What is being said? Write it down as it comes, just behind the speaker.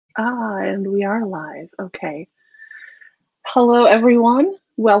And we are live. Okay. Hello, everyone.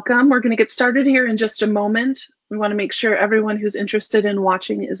 Welcome. We're going to get started here in just a moment. We want to make sure everyone who's interested in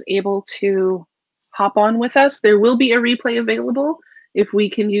watching is able to hop on with us. There will be a replay available if we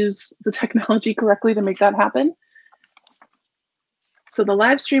can use the technology correctly to make that happen. So the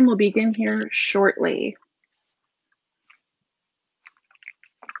live stream will begin here shortly.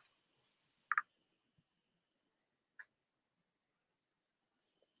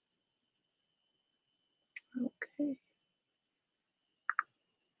 Okay.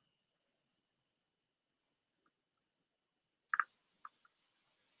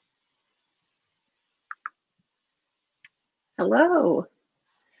 Hello.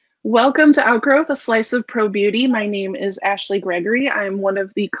 Welcome to Outgrowth, a slice of pro beauty. My name is Ashley Gregory. I'm one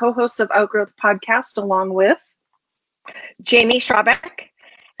of the co-hosts of Outgrowth podcast, along with Jaime Schrabeck.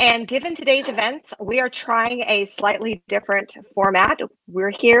 And given today's events, we are trying a slightly different format. We're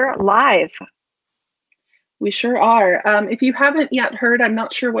here live. We sure are. If you haven't yet heard, I'm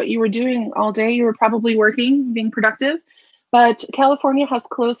not sure what you were doing all day. You were probably working, being productive. But California has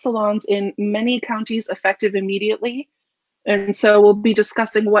closed salons in many counties effective immediately. And so we'll be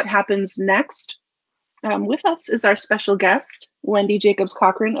discussing what happens next. With us is our special guest, Wendy Jacobs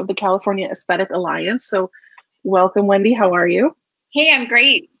Cochran of the California Aesthetic Alliance. So welcome, Wendy. How are you? Hey, I'm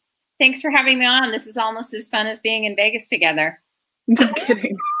great. Thanks for having me on. This is almost as fun as being in Vegas together. No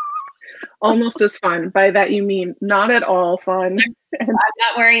kidding. Almost as fun. By that you mean not at all fun. I'm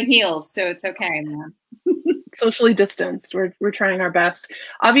not wearing heels, so it's okay, man. Socially distanced. We're trying our best.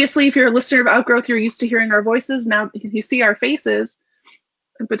 Obviously, if you're a listener of Outgrowth, you're used to hearing our voices. Now you see our faces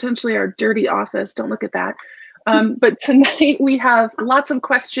and potentially our dirty office. Don't look at that. But tonight we have lots of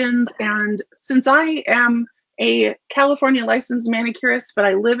questions. And since I am a California licensed manicurist, but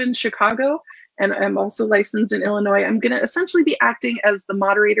I live in Chicago and I'm also licensed in Illinois, I'm going to essentially be acting as the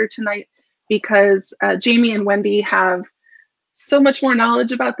moderator tonight because Jaime and Wendy have so much more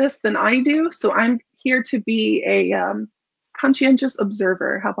knowledge about this than I do. So I'm here to be a conscientious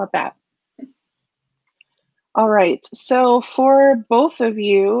observer. How about that? All right. So for both of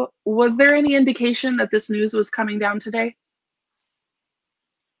you, was there any indication that this news was coming down today?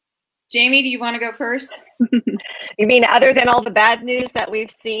 Jaime, do you want to go first? You mean other than all the bad news that we've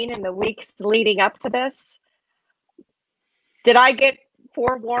seen in the weeks leading up to this? Did I get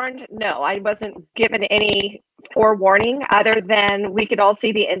forewarned? No, I wasn't given any forewarning other than we could all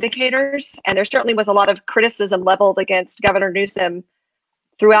see the indicators. And there certainly was a lot of criticism leveled against Governor Newsom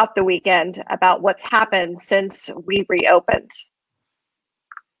throughout the weekend about what's happened since we reopened.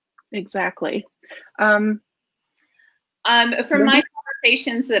 Exactly. From my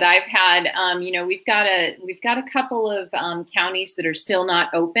conversations that I've had, we've got a couple of counties that are still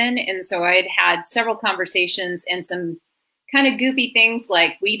not open, and so I had several conversations and some kind of goofy things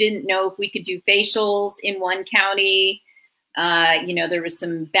like we didn't know if we could do facials in one county. There was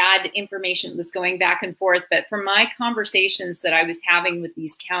some bad information that was going back and forth. But from my conversations that I was having with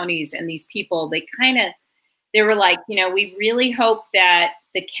these counties and these people, they were like, we really hope that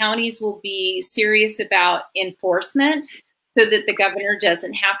the counties will be serious about enforcement so that the governor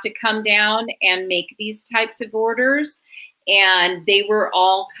doesn't have to come down and make these types of orders. And they were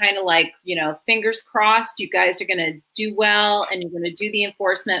all kind of like, fingers crossed, you guys are going to do well and you're going to do the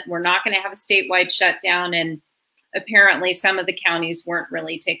enforcement. We're not going to have a statewide shutdown. And apparently some of the counties weren't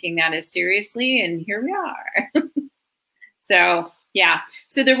really taking that as seriously. And here we are. So, yeah.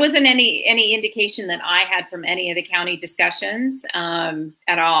 So there wasn't any indication that I had from any of the county discussions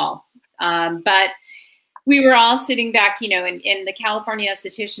at all. But we were all sitting back, in the California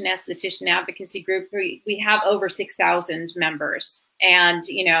Esthetician Advocacy Group, we have over 6,000 members. And,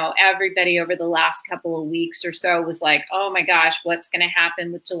 everybody over the last couple of weeks or so was like, oh my gosh, what's going to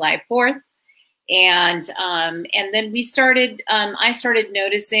happen with July 4th? And then I started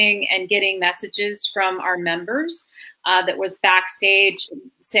noticing and getting messages from our members that was backstage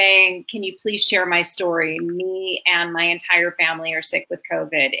saying, can you please share my story? Me and my entire family are sick with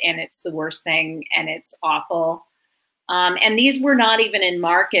COVID and it's the worst thing and it's awful. And these were not even in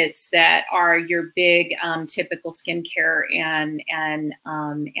markets that are your big typical skincare and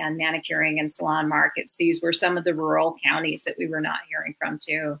manicuring and salon markets. These were some of the rural counties that we were not hearing from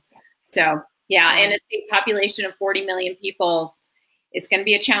too. So yeah, in a state population of 40 million people, it's going to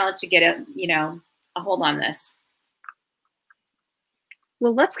be a challenge to get a hold on this.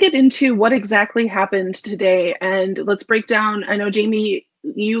 Well, let's get into what exactly happened today and let's break down. I know, Jaime,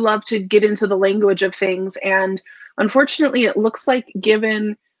 you love to get into the language of things. And unfortunately, it looks like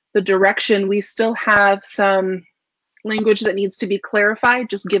given the direction, we still have some language that needs to be clarified,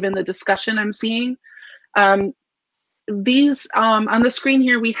 just given the discussion I'm seeing. these on the screen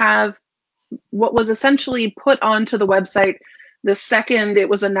here, we have what was essentially put onto the website the second it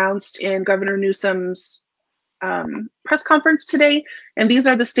was announced in Governor Newsom's press conference today. And these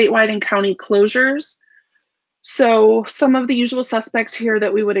are the statewide and county closures. So some of the usual suspects here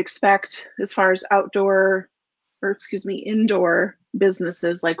that we would expect as far as indoor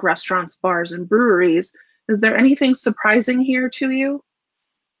businesses like restaurants, bars, and breweries. Is there anything surprising here to you?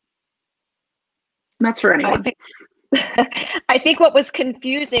 That's for anyone. I think what was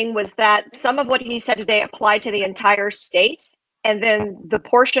confusing was that some of what he said today applied to the entire state, and then the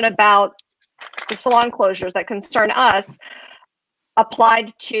portion about the salon closures that concern us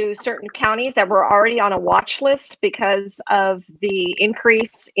applied to certain counties that were already on a watch list because of the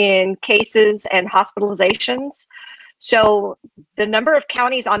increase in cases and hospitalizations. So the number of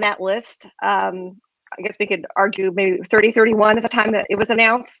counties on that list, I guess we could argue maybe 30, 31 at the time that it was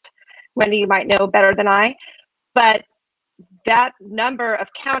announced. Wendy, you might know better than I, but that number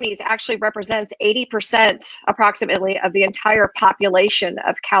of counties actually represents 80% approximately of the entire population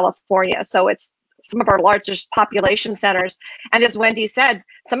of California. So it's some of our largest population centers. And as Wendy said,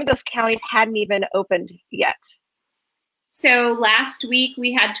 some of those counties hadn't even opened yet. So last week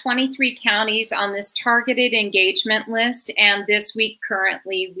we had 23 counties on this targeted engagement list, and this week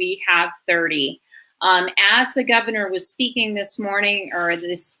currently we have 30. As the governor was speaking this morning or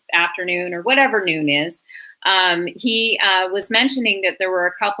this afternoon or whatever noon is, he was mentioning that there were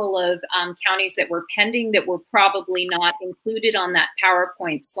a couple of counties that were pending that were probably not included on that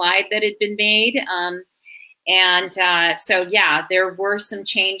PowerPoint slide that had been made. So, yeah, there were some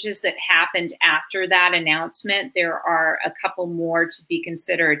changes that happened after that announcement. There are a couple more to be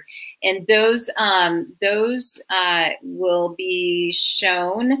considered. And those will be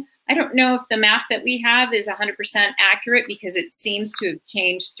shown. I don't know if the map that we have is 100% accurate because it seems to have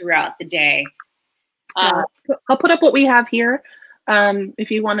changed throughout the day. I'll put up what we have here if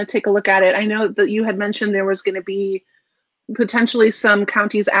you want to take a look at it. I know that you had mentioned there was going to be potentially some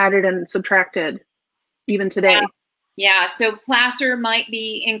counties added and subtracted even today. Yeah, so Placer might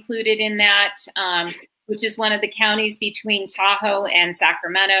be included in that, which is one of the counties between Tahoe and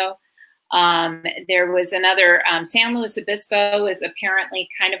Sacramento. There was another, San Luis Obispo is apparently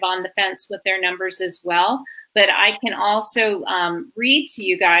kind of on the fence with their numbers as well. But I can also read to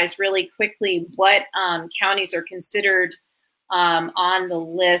you guys really quickly what counties are considered on the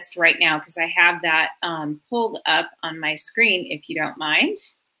list right now, because I have that pulled up on my screen, if you don't mind.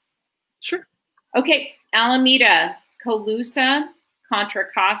 Sure. Okay, Alameda, Colusa, Contra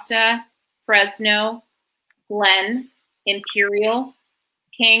Costa, Fresno, Glen, Imperial,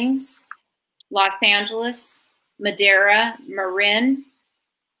 Kings, Los Angeles, Madera, Marin,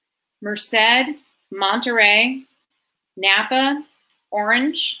 Merced, Monterey, Napa,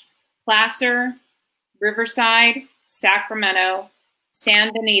 Orange, Placer, Riverside, Sacramento,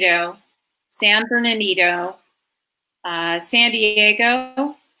 San Benito, San Bernardino, San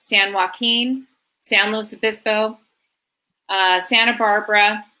Diego, San Joaquin, San Luis Obispo, Santa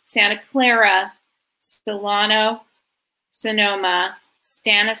Barbara, Santa Clara, Solano, Sonoma,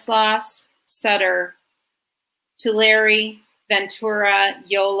 Stanislaus, Sutter, Tulare, Ventura,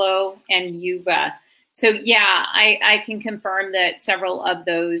 Yolo, and Yuba. So yeah, I can confirm that several of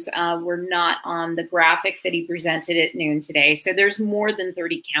those were not on the graphic that he presented at noon today. So there's more than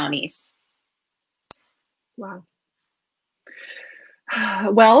 30 counties. Wow.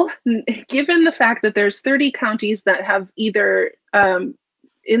 Well, given the fact that there's 30 counties that have either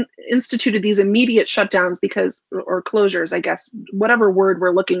instituted these immediate shutdowns or closures, I guess, whatever word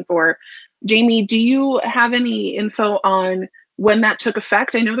we're looking for. Jaime, do you have any info on when that took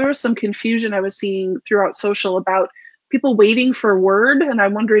effect? I know there was some confusion I was seeing throughout social about people waiting for word, and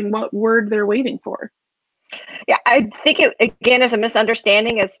I'm wondering what word they're waiting for. Yeah, I think it, again, is a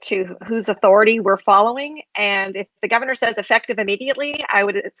misunderstanding as to whose authority we're following. And if the governor says effective immediately, I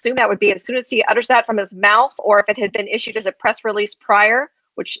would assume that would be as soon as he utters that from his mouth, or if it had been issued as a press release prior,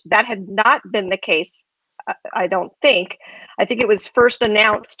 which that had not been the case, I don't think. I think it was first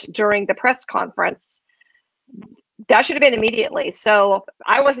announced during the press conference. That should have been immediately. So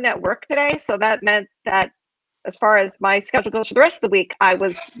I wasn't at work today, so that meant that as far as my schedule goes for the rest of the week, I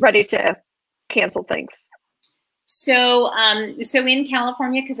was ready to cancel things. So in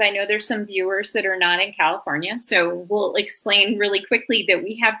California, because I know there's some viewers that are not in California, so we'll explain really quickly that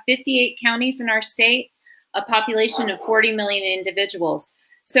we have 58 counties in our state, a population of 40 million individuals.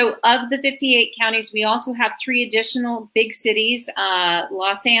 So of the 58 counties, we also have 3 additional big cities,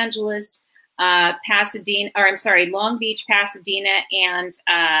 Los Angeles, Long Beach, Pasadena, and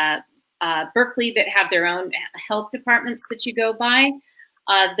Berkeley, that have their own health departments that you go by.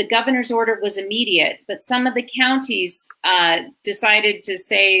 The governor's order was immediate, but some of the counties decided to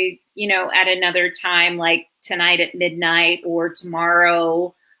say, you know, at another time, like tonight at midnight or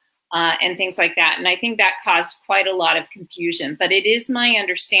tomorrow, and things like that. And I think that caused quite a lot of confusion. But it is my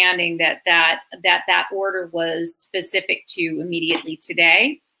understanding that that order was specific to immediately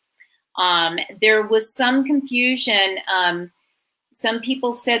today. There was some confusion. Some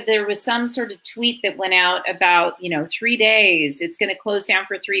people said there was some sort of tweet that went out about, you know, 3 days, it's going to close down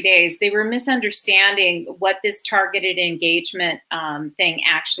for 3 days. They were misunderstanding what this targeted engagement thing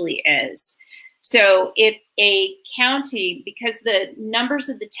actually is. So if a county, because the numbers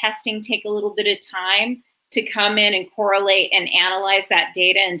of the testing take a little bit of time to come in and correlate and analyze that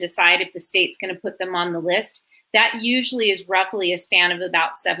data and decide if the state's going to put them on the list, that usually is roughly a span of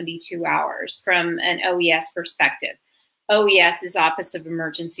about 72 hours from an OES perspective. OES is Office of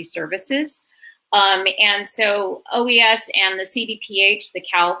Emergency Services. And so OES and the CDPH, the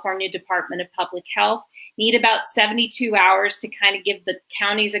California Department of Public Health, need about 72 hours to kind of give the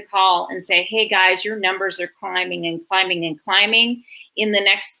counties a call and say, hey guys, your numbers are climbing and climbing and climbing. In the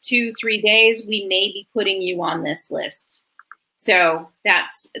next 2-3 days, we may be putting you on this list. So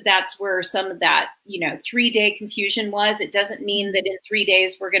that's where some of that, you know, 3-day confusion was. It doesn't mean that in 3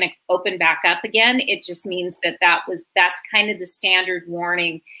 days we're going to open back up again. It just means that that's kind of the standard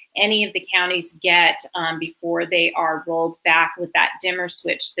warning any of the counties get before they are rolled back with that dimmer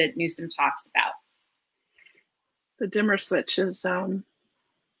switch that Newsom talks about. The dimmer switch is,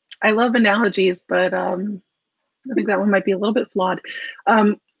 I love analogies, but I think that one might be a little bit flawed.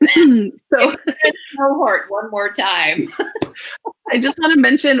 So cohort one more time. I just want to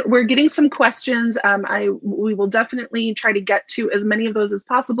mention we're getting some questions. We will definitely try to get to as many of those as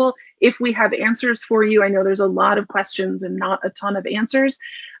possible if we have answers for you. I know there's a lot of questions and not a ton of answers.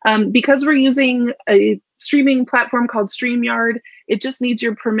 Because we're using a streaming platform called StreamYard, it just needs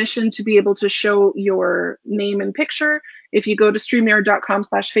your permission to be able to show your name and picture. If you go to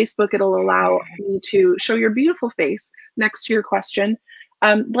streamyard.com/Facebook, it'll allow you to show your beautiful face next to your question.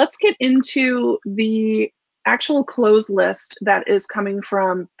 Let's get into the actual close list that is coming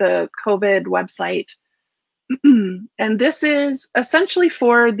from the COVID website. And this is essentially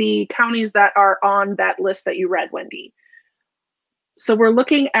for the counties that are on that list that you read, Wendy. So we're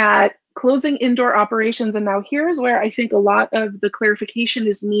looking at closing indoor operations. And now here's where I think a lot of the clarification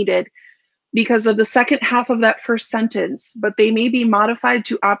is needed because of the second half of that first sentence, but they may be modified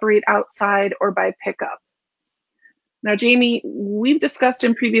to operate outside or by pickup. Now, Jaime, we've discussed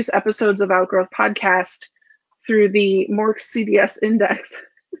in previous episodes of Outgrowth podcast through the Mork CDS index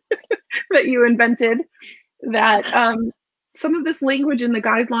that you invented that some of this language in the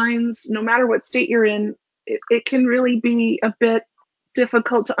guidelines, no matter what state you're in, it can really be a bit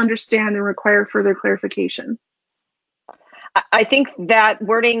difficult to understand and require further clarification. I think that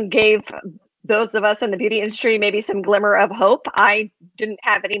wording gave those of us in the beauty industry maybe some glimmer of hope. I didn't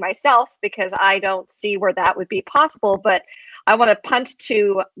have any myself because I don't see where that would be possible, but I want to punt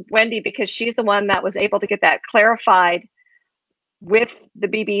to Wendy because she's the one that was able to get that clarified with the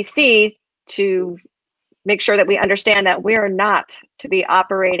BBC to make sure that we understand that we're not to be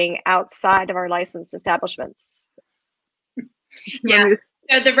operating outside of our licensed establishments. Yeah.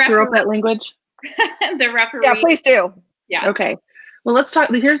 So the referee, that language. The referee. Yeah, please do. Yeah. Okay. Well, let's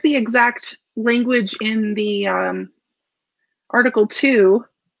talk. Here's the exact language in the Article 2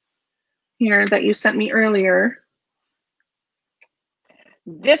 here that you sent me earlier.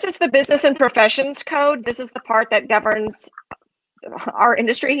 This is the Business and Professions Code. This is the part that governs our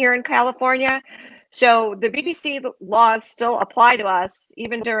industry here in California. So the BBC laws still apply to us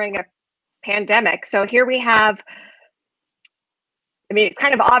even during a pandemic. So here we have, I mean, it's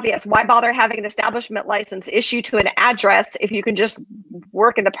kind of obvious. Why bother having an establishment license issued to an address if you can just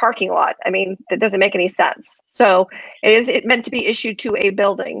work in the parking lot? I mean, that doesn't make any sense. So it meant to be issued to a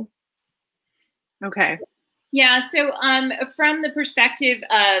building. Okay. Yeah. So from the perspective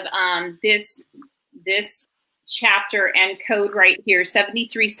of this chapter and code right here,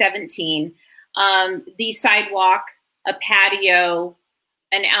 7317, the sidewalk, a patio,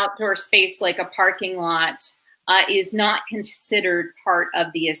 an outdoor space like a parking lot is not considered part of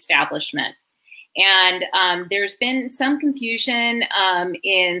the establishment. And there's been some confusion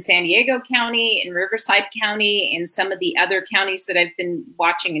in San Diego County, in Riverside County, in some of the other counties that I've been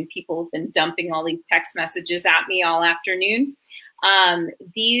watching, and people have been dumping all these text messages at me all afternoon.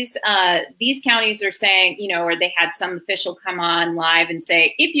 These counties are saying, you know, or they had some official come on live and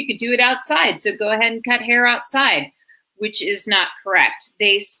say, if you could do it outside, so go ahead and cut hair outside, which is not correct.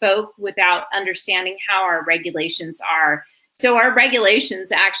 They spoke without understanding how our regulations are. So our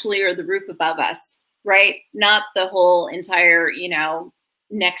regulations actually are the roof above us, right? Not the whole entire, you know,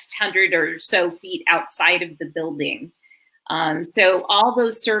 next 100 or so feet outside of the building. So all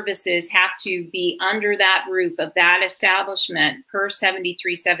those services have to be under that roof of that establishment per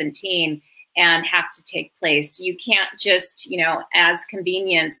 7317 and have to take place. You can't just, you know, as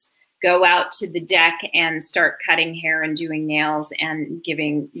convenience, go out to the deck and start cutting hair and doing nails and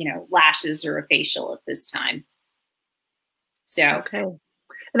giving, you know, lashes or a facial at this time. So. Okay.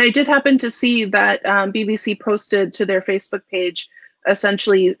 And I did happen to see that BBC posted to their Facebook page,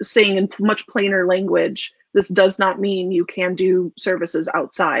 essentially saying in much plainer language, this does not mean you can do services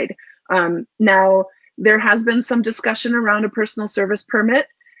outside. Now, there has been some discussion around a personal service permit,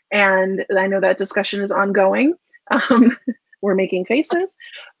 and I know that discussion is ongoing. We're making faces.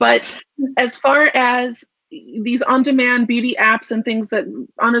 But as far as these on-demand beauty apps and things that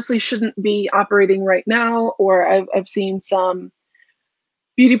honestly shouldn't be operating right now, or I've seen some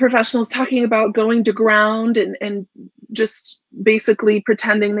beauty professionals talking about going to ground and just basically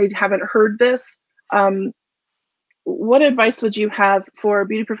pretending they haven't heard this. What advice would you have for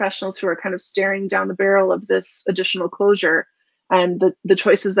beauty professionals who are kind of staring down the barrel of this additional closure and the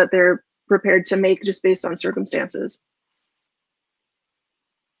choices that they're prepared to make just based on circumstances?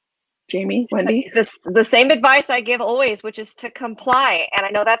 Jaime, Wendy? The same advice I give always, which is to comply. And I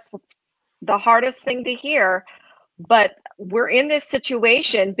know that's the hardest thing to hear, but we're in this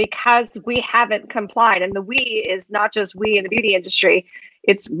situation because we haven't complied. And the we is not just we in the beauty industry,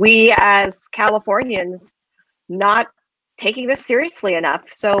 it's we as Californians not taking this seriously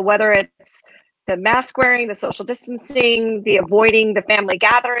enough. So whether it's the mask wearing, the social distancing, the avoiding the family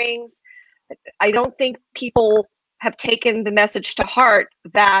gatherings, I don't think people have taken the message to heart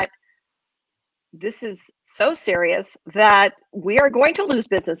that this is so serious that we are going to lose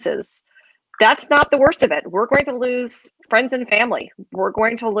businesses. That's not the worst of it. We're going to lose friends and family. We're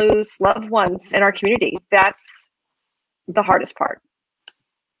going to lose loved ones in our community. That's the hardest part.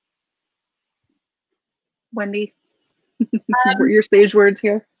 Wendy, your sage words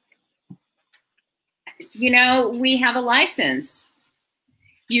here. You know, we have a license.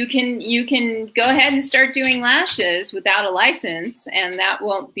 You can go ahead and start doing lashes without a license, and that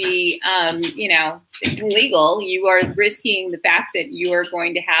won't be, you know, illegal. You are risking the fact that you are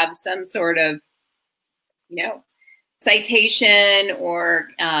going to have some sort of, you know, citation or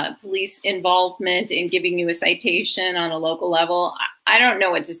police involvement in giving you a citation on a local level. I don't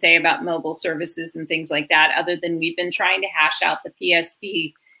know what to say about mobile services and things like that, other than we've been trying to hash out the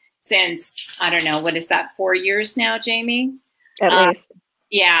PSP since, I don't know, what is that, 4 years now, Jaime? At least.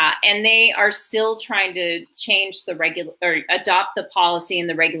 Yeah, and they are still trying to change the or adopt the policy and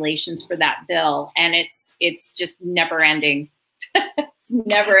the regulations for that bill, and it's just never ending. It's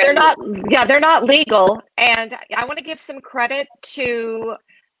never ending. They're not legal, and I want to give some credit to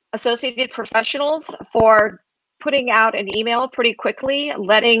Associated Professionals for putting out an email pretty quickly,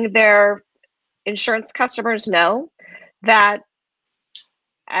 letting their insurance customers know that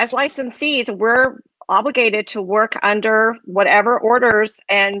as licensees, we're obligated to work under whatever orders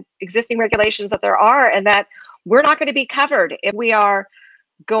and existing regulations that there are, and that we're not going to be covered if we are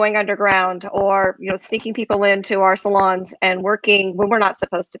going underground or, you know, sneaking people into our salons and working when we're not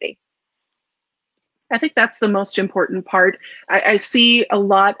supposed to be. I think that's the most important part. I see a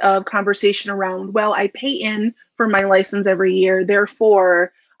lot of conversation around, well, I pay in for my license every year,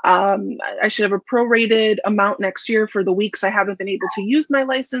 therefore I should have a prorated amount next year for the weeks I haven't been able to use my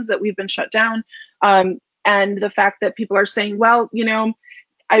license that we've been shut down. And the fact that people are saying, well, you know,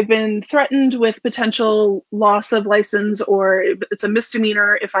 I've been threatened with potential loss of license, or it's a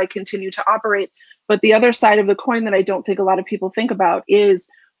misdemeanor if I continue to operate. But the other side of the coin that I don't think a lot of people think about is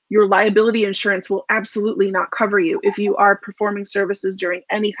your liability insurance will absolutely not cover you if you are performing services during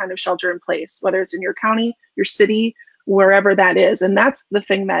any kind of shelter in place, whether it's in your county, your city, wherever that is. And that's the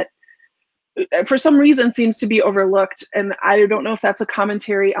thing that for some reason seems to be overlooked. And I don't know if that's a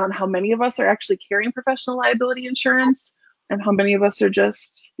commentary on how many of us are actually carrying professional liability insurance and how many of us are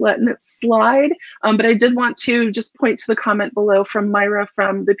just letting it slide. But I did want to just point to the comment below from Myra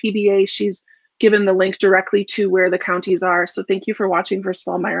from the PBA. She's given the link directly to where the counties are. So thank you for watching, first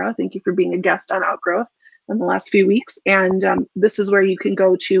of all, Myra. Thank you for being a guest on Outgrowth in the last few weeks. And this is where you can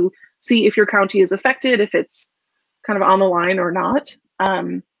go to see if your county is affected, if it's kind of on the line or not.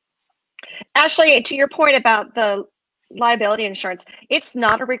 Ashley, to your point about the liability insurance, it's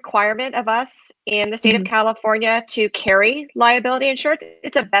not a requirement of us in the state of California to carry liability insurance.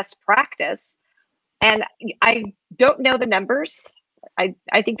 It's a best practice. And I don't know the numbers.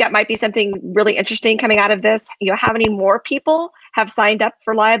 I think that might be something really interesting coming out of this. You know, how many more people have signed up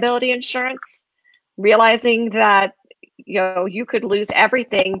for liability insurance, realizing that, you know, you could lose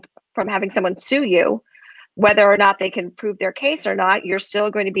everything from having someone sue you. whether or not they can prove their case or not, you're still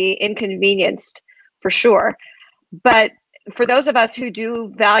going to be inconvenienced for sure. But for those of us who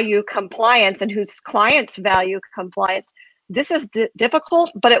do value compliance and whose clients value compliance, this is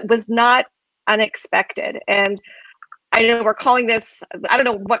difficult, but it was not unexpected. And I know we're calling this, I don't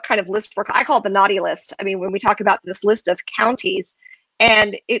know what kind of list I call it the naughty list. I mean, when we talk about this list of counties,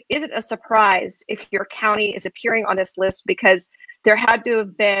 and it isn't a surprise if your county is appearing on this list, because there had to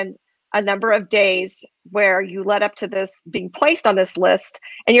have been a number of days where you led up to this being placed on this list,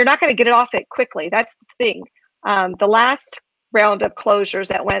 and you're not going to get it off it quickly. That's the thing. The last round of closures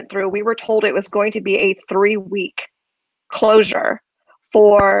that went through, we were told it was going to be a 3-week closure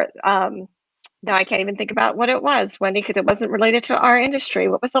for, now I can't even think about what it was, Wendy, because it wasn't related to our industry.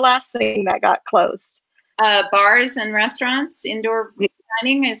 What was the last thing that got closed? Bars and restaurants, indoor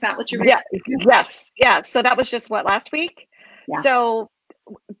dining. Is that what you're? Yeah. Yes. Yeah. So that was just what, last week? Yeah. So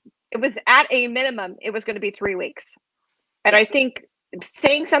it was at a minimum, it was going to be 3 weeks. And I think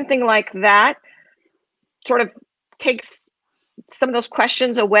saying something like that sort of takes some of those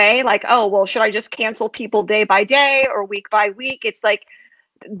questions away, like, oh, well, should I just cancel people day by day or week by week? It's like,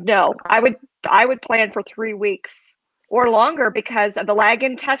 no, I would plan for 3 weeks or longer, because of the lag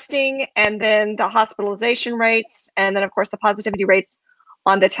in testing, and then the hospitalization rates, and then of course the positivity rates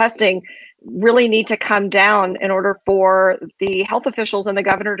on the testing really need to come down in order for the health officials and the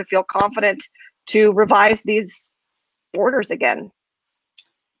governor to feel confident to revise these orders again.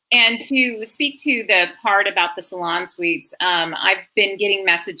 And to speak to the part about the salon suites, I've been getting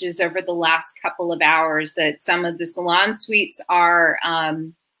messages over the last couple of hours that some of the salon suites are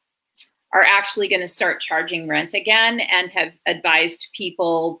actually going to start charging rent again, and have advised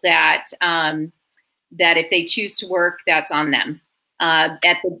people that that if they choose to work, that's on them. At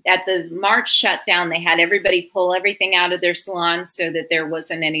the March shutdown, they had everybody pull everything out of their salons so that there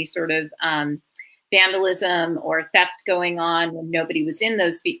wasn't any sort of vandalism or theft going on when nobody was in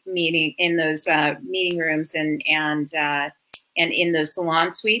those meeting rooms and in those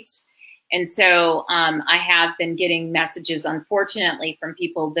salon suites. And so I have been getting messages, unfortunately, from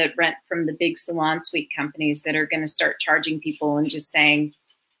people that rent from the big salon suite companies that are going to start charging people and just saying,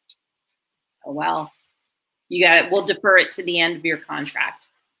 "Oh well, we'll defer it to the end of your contract."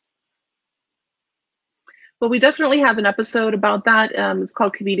 Well, we definitely have an episode about that. It's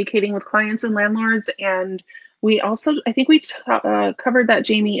called Communicating with Clients and Landlords. And we also, I think we covered that,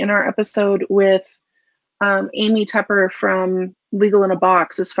 Jaime, in our episode with Amy Tepper from Legal in a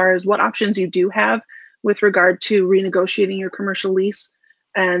Box, as far as what options you do have with regard to renegotiating your commercial lease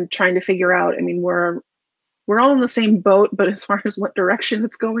and trying to figure out, I mean, we're all in the same boat, but as far as what direction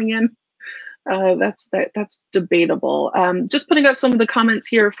it's going in, that's debatable. Just putting up some of the comments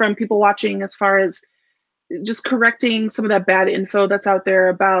here from people watching, as far as just correcting some of that bad info that's out there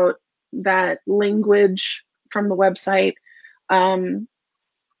about that language from the website.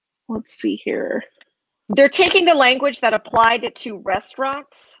 Let's see here. They're taking the language that applied to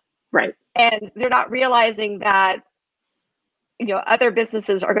restaurants, right, and they're not realizing that, you know, other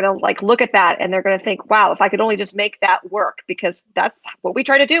businesses are going to like look at that and they're going to think, wow, if I could only just make that work, because that's what we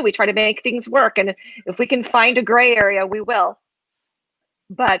try to do. We try to make things work, and if we can find a gray area, we will.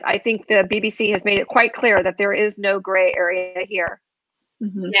 But I think the BBC has made it quite clear that there is no gray area here.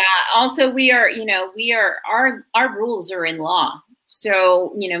 Mm-hmm. Yeah. Also, our rules are in law.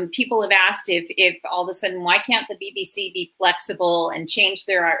 So, you know, people have asked if all of a sudden, why can't the BBC be flexible and change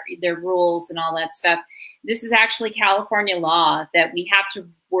their rules and all that stuff? This is actually California law that we have to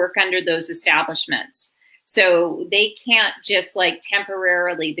work under those establishments. So they can't just like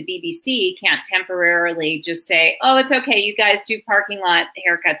temporarily, the BBC can't temporarily just say, oh, it's okay, you guys do parking lot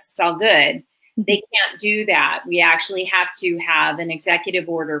haircuts, it's all good. They can't do that. We actually have to have an executive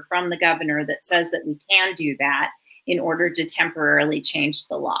order from the governor that says that we can do that in order to temporarily change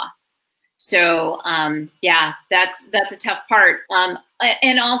the law. So yeah, that's a tough part.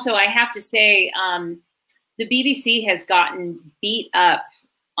 And also I have to say, the BBC has gotten beat up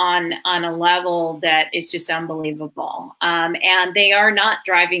on a level that is just unbelievable. And they are not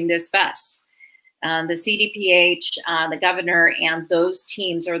driving this bus. The CDPH, the governor, and those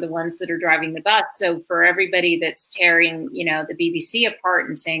teams are the ones that are driving the bus. So for everybody that's tearing, you know, the BBC apart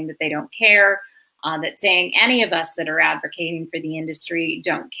and saying that they don't care, that's saying any of us that are advocating for the industry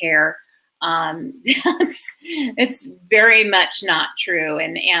don't care, it's very much not true.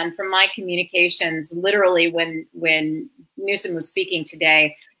 And from my communications, literally when Newsom was speaking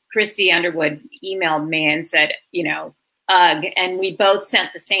today, Christy Underwood emailed me and said, you know, ugh. And we both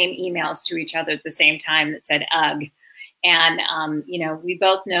sent the same emails to each other at the same time that said ugh. And, you know, we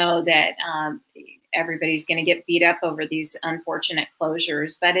both know that everybody's going to get beat up over these unfortunate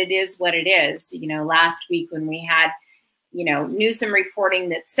closures, but it is what it is. You know, last week when we had, you know, Newsom reporting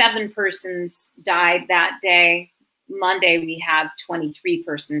that 7 persons died that day, Monday we have 23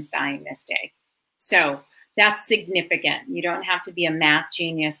 persons dying this day. So that's significant. You don't have to be a math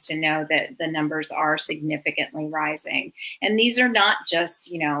genius to know that the numbers are significantly rising. And these are not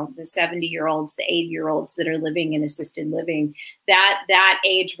just, you know, the 70-year-olds, the 80-year-olds that are living in assisted living. That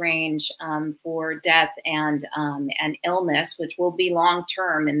age range for death and illness, which will be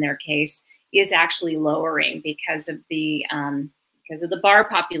long-term in their case, is actually lowering because of the bar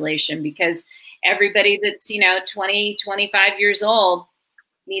population, because everybody that's, you know, 20, 25 years old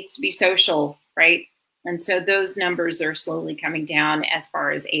needs to be social, right? And so those numbers are slowly coming down as far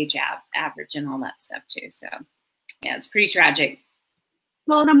as age average and all that stuff too. So yeah, it's pretty tragic.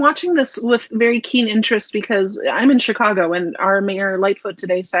 Well, and I'm watching this with very keen interest because I'm in Chicago, and our mayor Lightfoot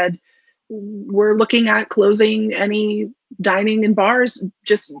today said we're looking at closing any dining in bars,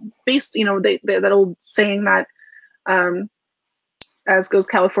 just based, you know, that old saying that as goes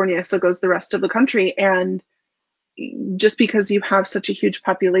California, so goes the rest of the country. And just because you have such a huge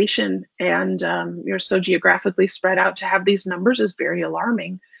population and you're so geographically spread out, to have these numbers is very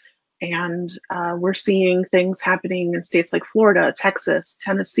alarming. And we're seeing things happening in states like Florida, Texas,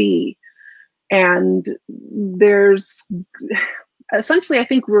 Tennessee. And there's essentially, I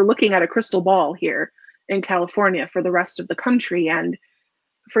think we're looking at a crystal ball here in California for the rest of the country. And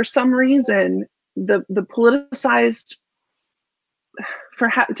for some reason, the politicized,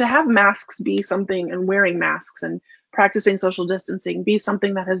 to have masks be something, and wearing masks and practicing social distancing be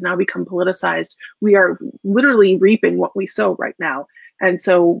something that has now become politicized, we are literally reaping what we sow right now. And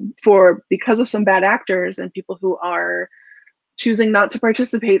so because of some bad actors and people who are choosing not to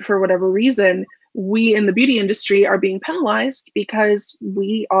participate for whatever reason, we in the beauty industry are being penalized because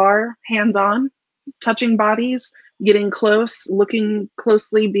we are hands-on, touching bodies, getting close, looking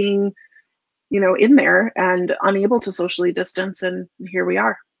closely, being, you know, in there and unable to socially distance. And here we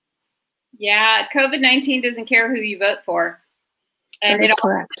are. Yeah, COVID-19 doesn't care who you vote for. And it also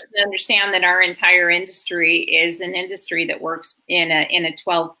doesn't understand that our entire industry is an industry that works in a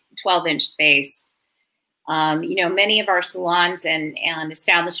 12-inch space. You know, many of our salons and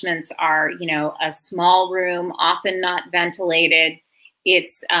establishments are, you know, a small room, often not ventilated.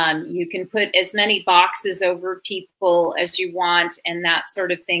 It's you can put as many boxes over people as you want and that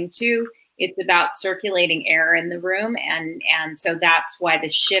sort of thing too. It's about circulating air in the room. And so that's why the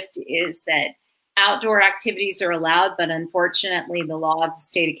shift is that outdoor activities are allowed, but unfortunately the law of the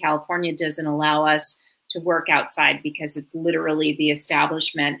state of California doesn't allow us to work outside because it's literally the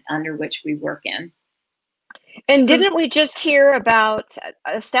establishment under which we work in. And didn't we just hear about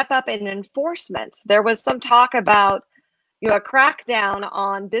a step up in enforcement? There was some talk about, you know, a crackdown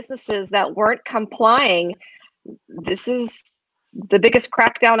on businesses that weren't complying. This is the biggest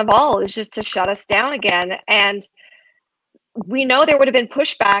crackdown of all, is just to shut us down again. And we know there would have been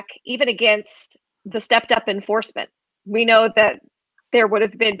pushback even against the stepped up enforcement. We know that there would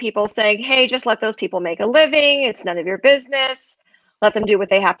have been people saying, hey, just let those people make a living. It's none of your business. Let them do what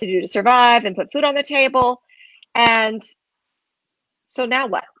they have to do to survive and put food on the table. And so now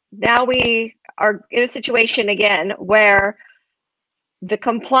what? Now we are in a situation again where the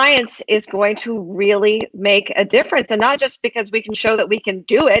compliance is going to really make a difference. And not just because we can show that we can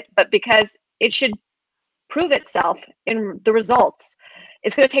do it, but because it should prove itself in the results.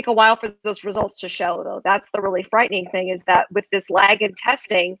 It's going to take a while for those results to show, though. That's the really frightening thing, is that with this lag in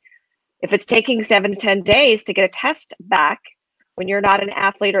testing, if it's taking 7 to 10 days to get a test back when you're not an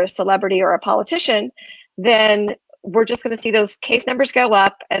athlete or a celebrity or a politician, then we're just going to see those case numbers go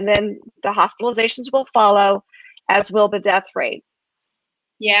up, and then the hospitalizations will follow, as will the death rate.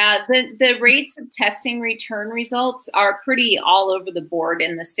 Yeah, the rates of testing return results are pretty all over the board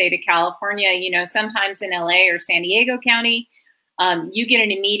in the state of California. You know, sometimes in LA or San Diego County, you get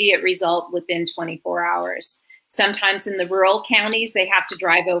an immediate result within 24 hours. Sometimes in the rural counties, they have to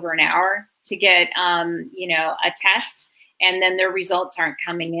drive over an hour to get, you know, a test. And then their results aren't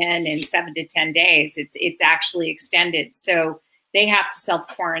coming in 7 to 10 days. It's actually extended. So they have to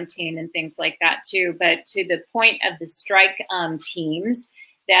self-quarantine and things like that too. But to the point of the strike teams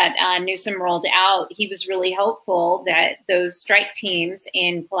that Newsom rolled out, he was really hopeful that those strike teams,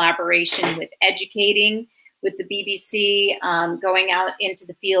 in collaboration with educating, with the BBC, going out into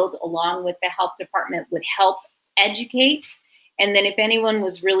the field along with the health department, would help educate. And then if anyone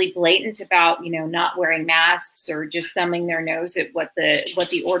was really blatant about, you know, not wearing masks or just thumbing their nose at what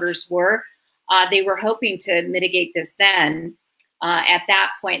the orders were, they were hoping to mitigate this then. At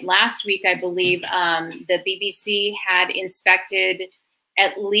that point last week, I believe the BBC had inspected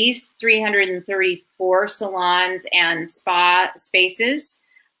at least 334 salons and spa spaces,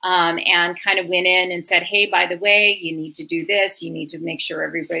 and kind of went in and said, hey, by the way, you need to do this. You need to make sure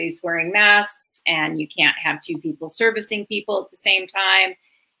everybody's wearing masks, and you can't have two people servicing people at the same time.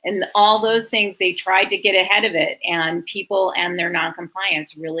 And all those things, they tried to get ahead of it, and people and their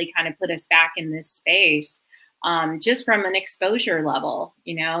noncompliance really kind of put us back in this space, just from an exposure level.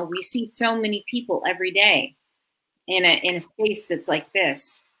 You know, we see so many people every day in a space that's like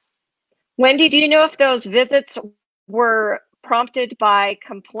this. Wendy, do you know if those visits were prompted by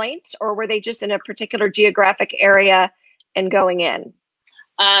complaints, or were they just in a particular geographic area and going in?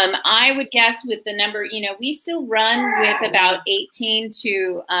 I would guess with the number, you know, we still run with about 18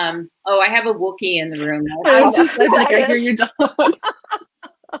 to, oh, I have a Wookiee in the room. I was just like, I hear your dog.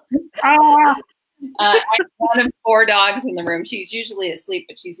 I have one of 4 dogs in the room. She's usually asleep,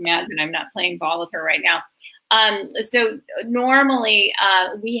 but she's mad that I'm not playing ball with her right now. So normally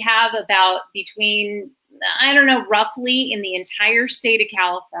we have about between, I don't know, roughly in the entire state of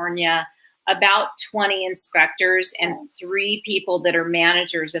California, about 20 inspectors and 3 people that are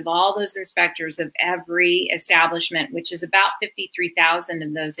managers of all those inspectors of every establishment, which is about 53,000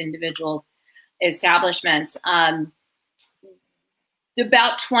 of those individual establishments.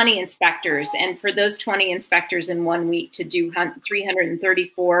 About 20 inspectors, and for those 20 inspectors in 1 week to do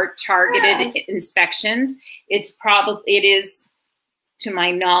 334 targeted inspections, it is to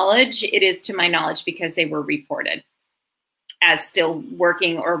my knowledge because they were reported as still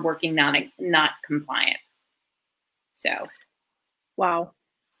working or working not compliant. So, wow.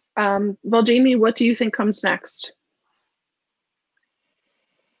 Well, Jaime, what do you think comes next?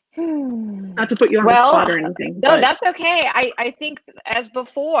 Not to put you on the spot or anything. No, that's okay. I think as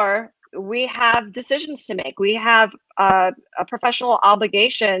before, we have decisions to make. We have a professional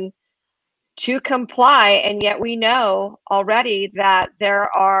obligation to comply, and yet we know already that there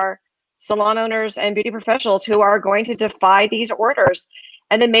are salon owners and beauty professionals who are going to defy these orders.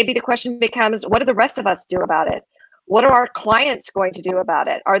 And then maybe the question becomes, what do the rest of us do about it? What are our clients going to do about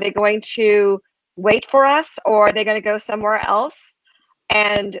it? Are they going to wait for us, or are they going to go somewhere else?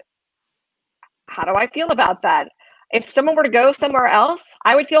 And how do I feel about that? If someone were to go somewhere else,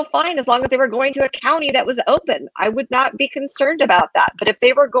 I would feel fine as long as they were going to a county that was open. I would not be concerned about that. But if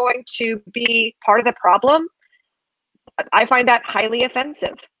they were going to be part of the problem, I find that highly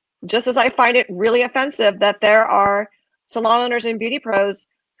offensive. Just as I find it really offensive that there are salon owners and beauty pros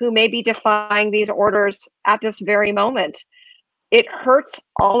who may be defying these orders at this very moment. It hurts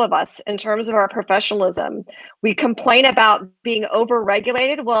all of us in terms of our professionalism. We complain about being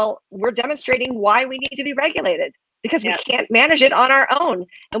over-regulated. Well, we're demonstrating why we need to be regulated, because we can't manage it on our own,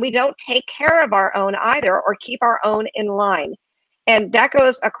 and we don't take care of our own either, or keep our own in line. And that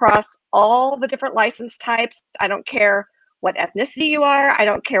goes across all the different license types. I don't care what ethnicity you are. I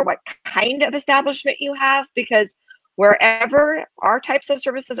don't care what kind of establishment you have, because wherever our types of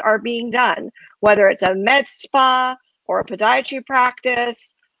services are being done, whether it's a med spa or a podiatry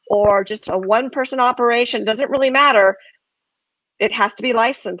practice or just a one-person operation, doesn't really matter. It has to be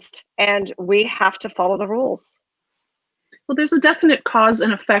licensed, and we have to follow the rules. Well, there's a definite cause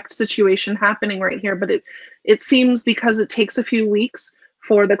and effect situation happening right here, but it seems because it takes a few weeks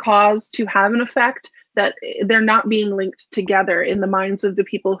for the cause to have an effect, that they're not being linked together in the minds of the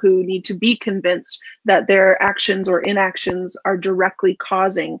people who need to be convinced that their actions or inactions are directly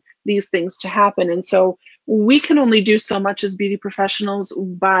causing these things to happen. And so we can only do so much as beauty professionals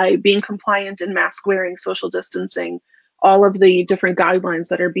by being compliant in mask wearing, social distancing, all of the different guidelines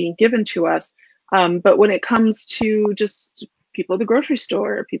that are being given to us. But when it comes to just people at the grocery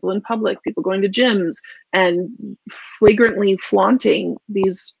store, people in public, people going to gyms, and flagrantly flaunting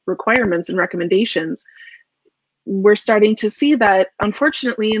these requirements and recommendations, we're starting to see that,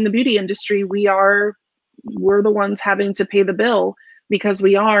 unfortunately, in the beauty industry, we're the ones having to pay the bill, because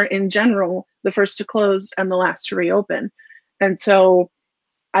we are, in general, the first to close and the last to reopen. And so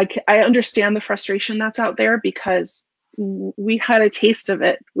I understand the frustration that's out there, because we had a taste of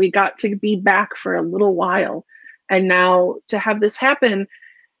it. We got to be back for a little while. And now to have this happen,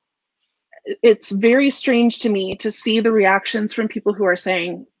 it's very strange to me to see the reactions from people who are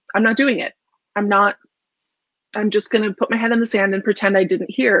saying, I'm not doing it. I'm just going to put my head in the sand and pretend I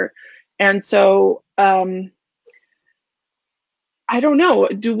didn't hear. And so I don't know.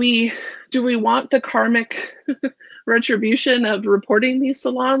 Do we want the karmic retribution of reporting these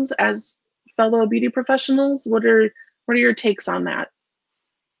salons as fellow beauty professionals? What are your takes on that?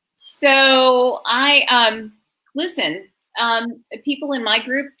 So listen, people in my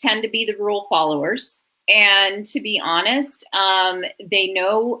group tend to be the rule followers. And to be honest, they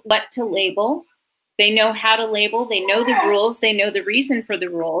know what to label. They know how to label, they know the rules, they know the reason for the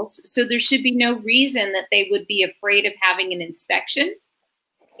rules. So there should be no reason that they would be afraid of having an inspection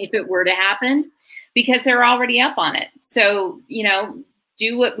if it were to happen, because they're already up on it. So, you know,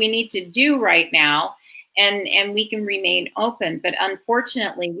 do what we need to do right now, and we can remain open. But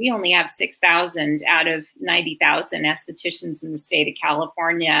unfortunately, we only have 6,000 out of 90,000 estheticians in the state of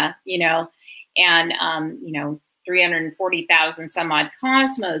California, you know, and, you know, 340,000 some odd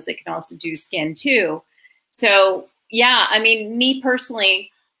cosmos that can also do skin too. So yeah, I mean, me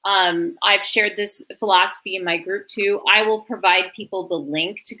personally, I've shared this philosophy in my group too. I will provide people the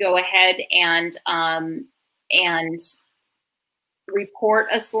link to go ahead and report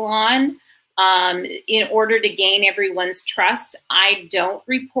a salon in order to gain everyone's trust. I don't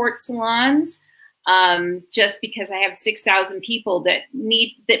report salons just because I have 6,000 people that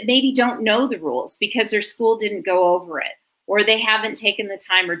maybe don't know the rules because their school didn't go over it, or they haven't taken the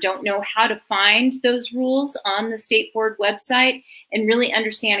time or don't know how to find those rules on the state board website and really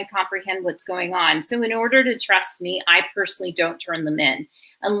understand and comprehend what's going on. So in order to trust me, I personally don't turn them in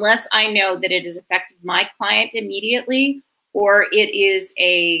unless I know that it has affected my client immediately, or it is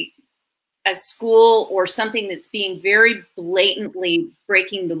a school or something that's being very blatantly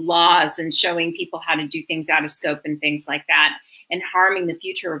breaking the laws and showing people how to do things out of scope and things like that, and harming the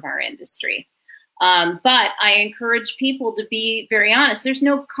future of our industry. But I encourage people to be very honest. There's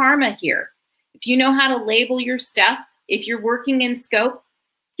no karma here. If you know how to label your stuff, if you're working in scope,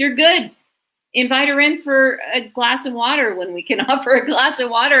 you're good. Invite her in for a glass of water when we can offer a glass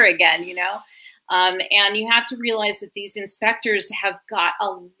of water again, you know? And you have to realize that these inspectors have got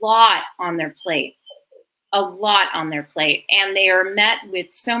a lot on their plate, and they are met with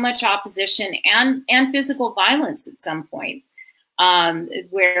so much opposition and physical violence at some point,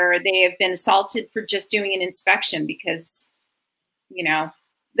 where they have been assaulted for just doing an inspection because, you know,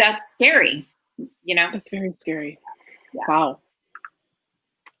 that's scary, you know? That's very scary. Yeah. Wow.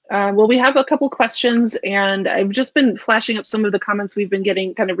 Well, we have a couple questions, and I've just been flashing up some of the comments we've been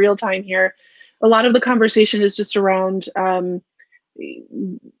getting kind of real time here. A lot of the conversation is just around that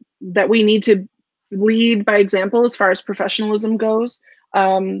we need to lead by example as far as professionalism goes,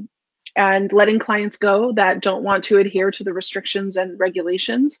 and letting clients go that don't want to adhere to the restrictions and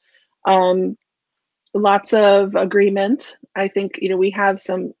regulations. Lots of agreement. I think, you know, we have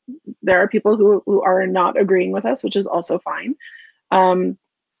there are people who are not agreeing with us, which is also fine.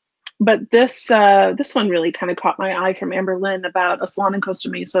 But this one really kind of caught my eye from Amber Lynn about a salon in Costa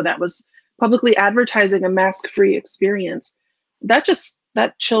Mesa that was publicly advertising a mask-free experience. That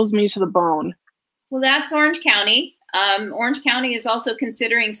chills me to the bone. Well, that's Orange County. Orange County is also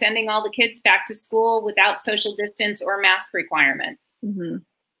considering sending all the kids back to school without social distance or mask requirement. Mm-hmm.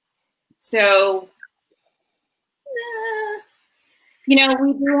 So, you know,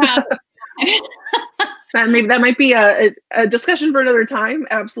 we do have... that might be a discussion for another time,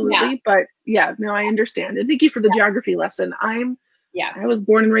 absolutely. Yeah. But yeah, no, I understand. And thank you for the geography lesson. I was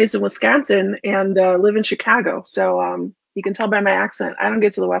born and raised in Wisconsin and live in Chicago. So you can tell by my accent, I don't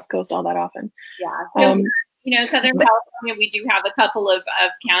get to the West Coast all that often. Yeah. So, you know, Southern California, we do have a couple of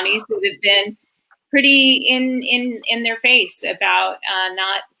counties that have been pretty in their face about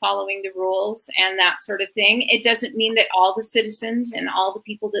not following the rules and that sort of thing. It doesn't mean that all the citizens and all the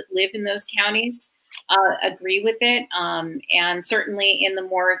people that live in those counties agree with it. And certainly in the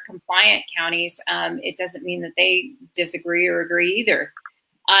more compliant counties, it doesn't mean that they disagree or agree either.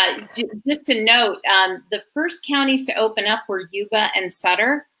 Just to note, the first counties to open up were Yuba and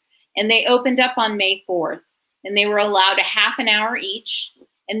Sutter, and they opened up on May 4th, and they were allowed a half an hour each.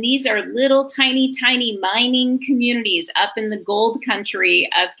 And these are little tiny mining communities up in the gold country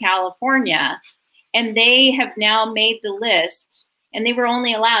of California. And they have now made the list, and they were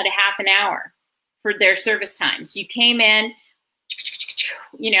only allowed a half an hour for their service times. You came in,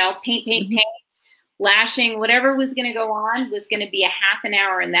 you know, paint, lashing, whatever was going to go on was going to be a half an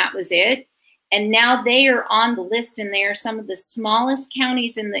hour, and that was it. And now they are on the list, and they are some of the smallest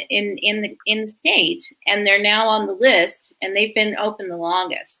counties in the state, and they're now on the list, and they've been open the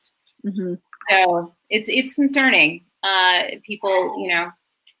longest. Mm-hmm. So it's concerning. People, you know.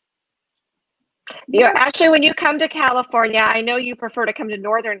 You know, actually, when you come to California, I know you prefer to come to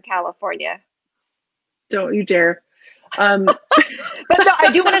Northern California. Don't you dare. But no,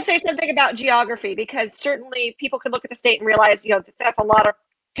 I do want to say something about geography, because certainly people can look at the state and realize, you know, that's a lot of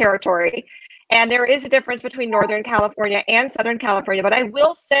territory. And there is a difference between Northern California and Southern California. But I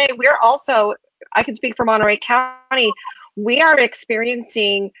will say we're also, I can speak for Monterey County, we are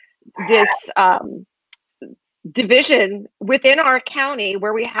experiencing this division within our county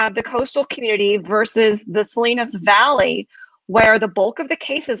where we have the coastal community versus the Salinas Valley, where the bulk of the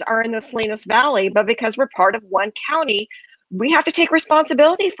cases are in the Salinas Valley, but because we're part of one county, we have to take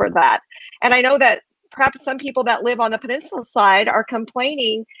responsibility for that. And I know that perhaps some people that live on the peninsula side are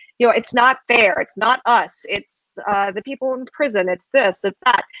complaining, you know, it's not fair, it's not us, it's the people in prison, it's this, it's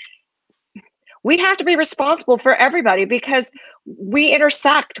that. We have to be responsible for everybody because we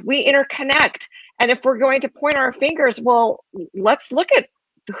intersect, we interconnect. And if we're going to point our fingers, well, let's look at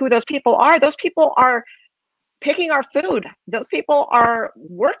who those people are. Those people are picking our food. Those people are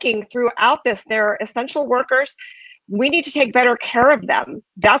working throughout this. They're essential workers. We need to take better care of them.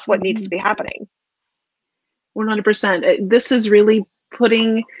 That's what needs to be happening. 100%. This is really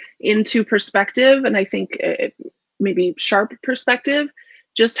putting into perspective, and I think maybe sharp perspective,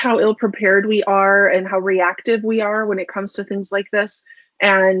 just how ill prepared we are and how reactive we are when it comes to things like this.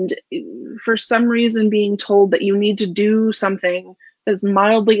 And for some reason, being told that you need to do something that's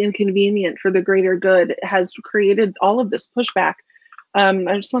mildly inconvenient for the greater good has created all of this pushback. I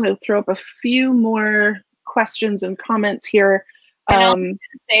just want to throw up a few more questions and comments here. And I'll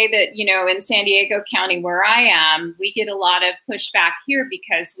say that, you know, in San Diego County, where I am, we get a lot of pushback here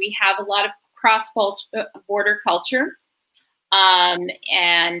because we have a lot of cross-border culture.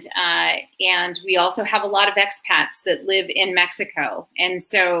 And we also have a lot of expats that live in Mexico. And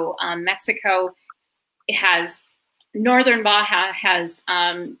so Mexico has, Northern Baja has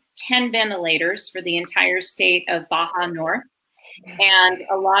 10 ventilators for the entire state of Baja North. And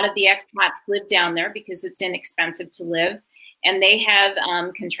a lot of the expats live down there because it's inexpensive to live. And they have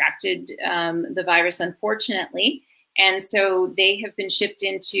contracted the virus, unfortunately. And so they have been shipped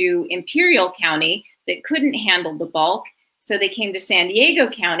into Imperial County that couldn't handle the bulk. So they came to San Diego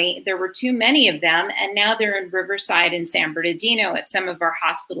County. There were too many of them. And now they're in Riverside and San Bernardino at some of our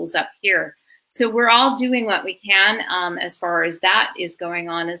hospitals up here. So we're all doing what we can as far as that is going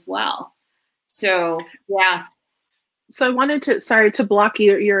on as well. So, yeah. So I wanted to, sorry to block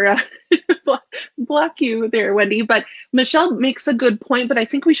you, block you there, Wendy, but Michelle makes a good point, but I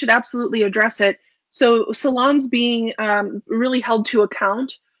think we should absolutely address it. So salons being really held to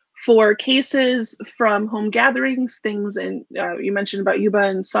account for cases from home gatherings, things, and you mentioned about Yuba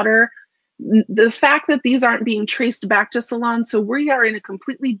and Sutter, the fact that these aren't being traced back to salons. So we are in a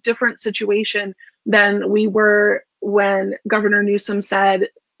completely different situation than we were when Governor Newsom said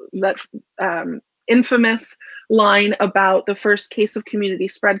that infamous line about the first case of community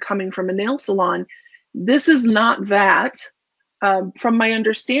spread coming from a nail salon. This is not that. From my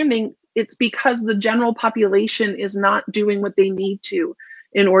understanding, it's because the general population is not doing what they need to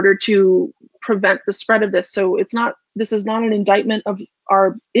in order to prevent the spread of this. So it's not, this is not an indictment of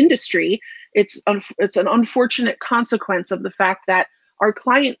our industry. It's an unfortunate consequence of the fact that our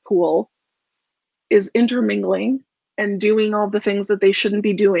client pool is intermingling and doing all the things that they shouldn't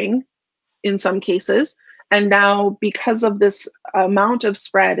be doing in some cases. And now, because of this amount of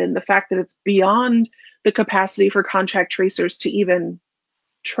spread and the fact that it's beyond the capacity for contact tracers to even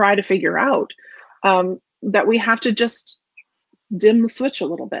try to figure out, that we have to just dim the switch a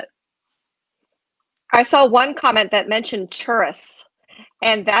little bit. I saw one comment that mentioned tourists,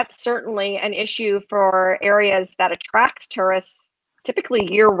 and that's certainly an issue for areas that attract tourists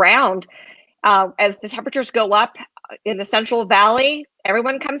typically year-round. As the temperatures go up in the Central Valley,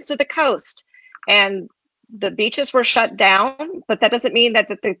 everyone comes to the coast, and the beaches were shut down, but that doesn't mean that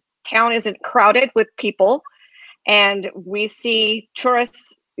the town isn't crowded with people. And we see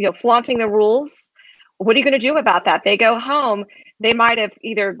tourists, you know, flaunting the rules. What are you going to do about that? They go home. They might have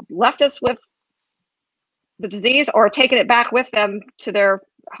either left us with the disease or taken it back with them to their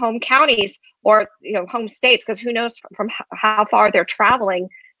home counties or, you know, home states, because who knows from how far they're traveling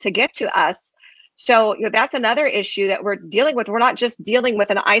to get to us. So, you know, that's another issue that we're dealing with. We're not just dealing with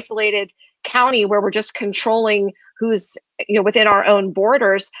an isolated county where we're just controlling who's, you know, within our own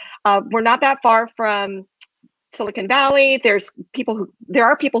borders. We're not that far from Silicon Valley. There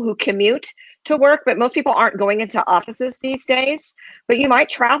are people who commute to work, but most people aren't going into offices these days. But you might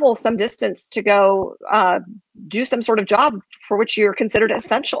travel some distance to go do some sort of job for which you're considered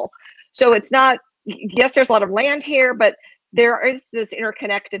essential. So it's not, yes, there's a lot of land here, but there is this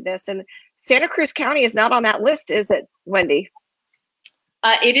interconnectedness, and Santa Cruz County is not on that list, is it, Wendy?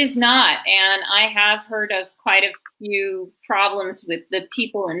 It is not, and I have heard of quite a few problems with the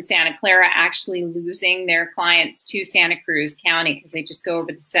people in Santa Clara actually losing their clients to Santa Cruz County because they just go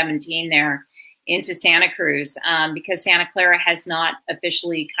over the 17 there into Santa Cruz because Santa Clara has not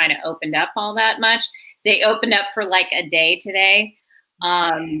officially kind of opened up all that much. They opened up for like a day today.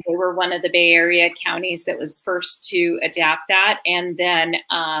 They were one of the Bay Area counties that was first to adapt that. And then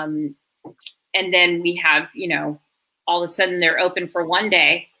we have, you know, all of a sudden they're open for one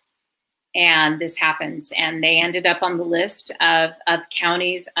day and this happens. And they ended up on the list of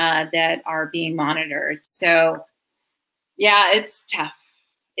counties that are being monitored. So yeah, it's tough.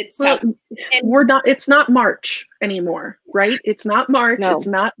 It's tough. And it's not March anymore, right? It's not March. No. It's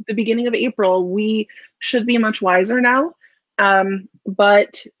not the beginning of April. We should be much wiser now.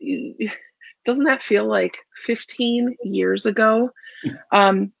 But doesn't that feel like 15 years ago?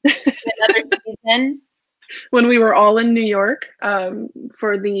 Another season. When we were all in New York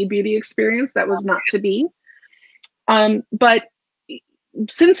for the beauty experience, that was not to be. But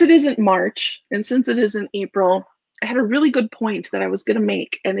since it isn't March and since it isn't April, I had a really good point that I was going to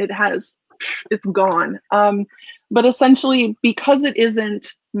make, and it's gone. But essentially, because it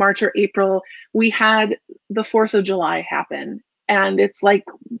isn't March or April, we had the 4th of July happen. And it's like,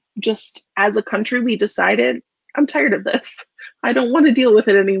 just as a country, we decided, I'm tired of this. I don't want to deal with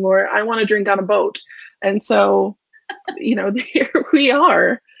it anymore. I want to drink on a boat. And so, here we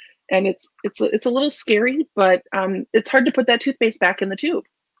are. And it's a little scary, but it's hard to put that toothpaste back in the tube.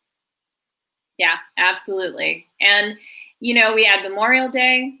 Yeah, absolutely. And, we had Memorial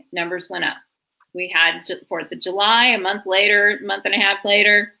Day, numbers went up. We had 4th of July, a month and a half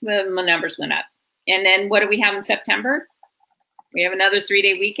later, the numbers went up. And then what do we have in September? We have another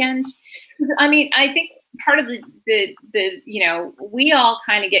 3-day weekend. I mean, I think part of the we all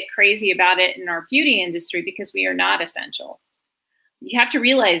kind of get crazy about it in our beauty industry because we are not essential. You have to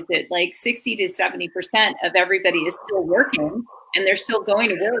realize that like 60 to 70% of everybody is still working, and they're still going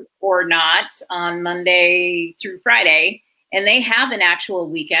to work or not on Monday through Friday. And they have an actual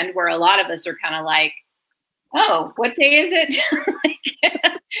weekend where a lot of us are kind of like, oh, what day is it?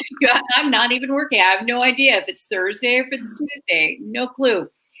 I'm not even working. I have no idea if it's Thursday or if it's Tuesday. No clue.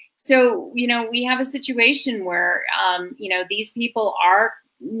 So, we have a situation where, these people are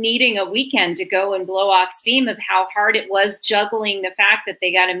needing a weekend to go and blow off steam of how hard it was juggling the fact that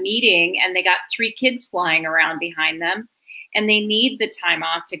they got a meeting and they got 3 kids flying around behind them. And they need the time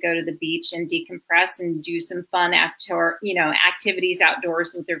off to go to the beach and decompress and do some fun activities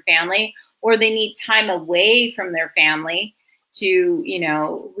outdoors with their family, or they need time away from their family to,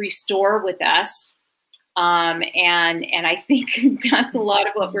 restore with us. And I think that's a lot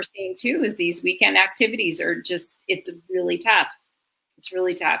of what we're seeing too, is these weekend activities are it's really tough. It's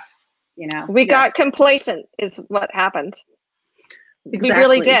really tough, We got complacent is what happened. Exactly. We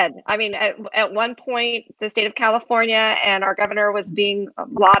really did. I mean, at one point, the state of California and our governor was being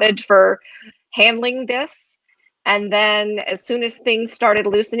lauded for handling this. And then as soon as things started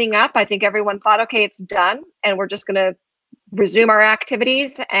loosening up, I think everyone thought, okay, it's done. And we're just going to resume our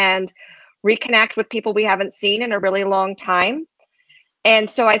activities and reconnect with people we haven't seen in a really long time. And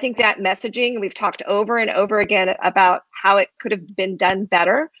so I think that messaging, we've talked over and over again about how it could have been done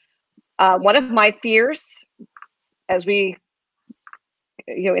better. One of my fears as we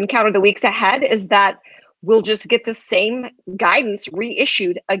encounter the weeks ahead is that we'll just get the same guidance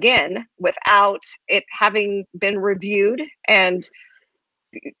reissued again without it having been reviewed and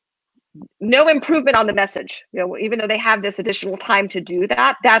no improvement on the message. Even though they have this additional time to do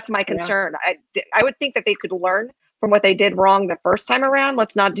that, that's my concern. Yeah. I would think that they could learn from what they did wrong the first time around.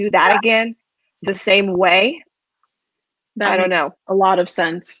 Let's not do that again the same way. That I don't know. A lot of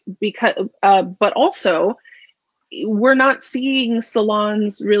sense because, but also we're not seeing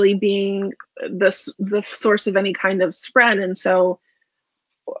salons really being the source of any kind of spread. And so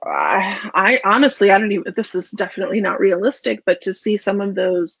I honestly, I don't even, this is definitely not realistic, but to see some of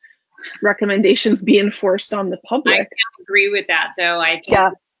those recommendations be enforced on the public. I can't agree with that though. It's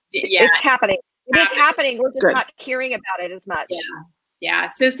happening. It is happening. We're just not hearing about it as much. Yeah.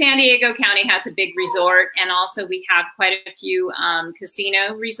 So San Diego County has a big resort, and also we have quite a few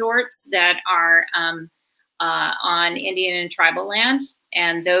casino resorts that are on Indian and tribal land,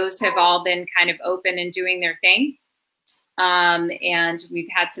 and those have all been kind of open and doing their thing. And we've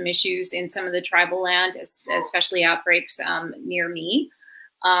had some issues in some of the tribal land, especially outbreaks near me.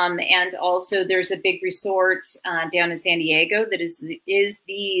 And also there's a big resort down in San Diego that is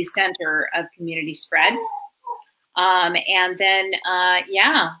the center of community spread. And then,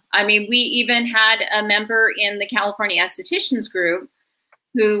 I mean, we even had a member in the California estheticians group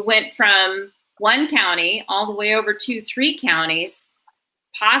who went from one county all the way over to 3 counties,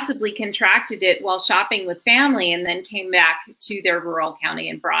 possibly contracted it while shopping with family, and then came back to their rural county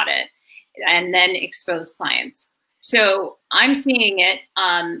and brought it, and then exposed clients. So I'm seeing it.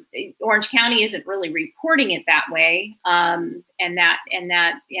 Orange County isn't really reporting it that way, and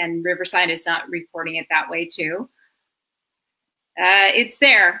Riverside is not reporting it that way too. It's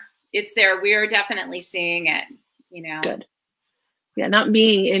there. It's there. We are definitely seeing it. Good. Yeah, not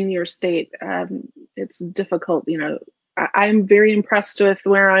being in your state, it's difficult. I'm very impressed with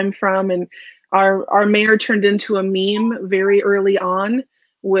where I'm from, and our mayor turned into a meme very early on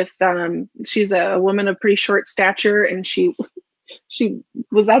with she's a woman of pretty short stature, and she's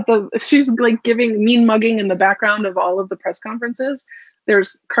like giving mean mugging in the background of all of the press conferences.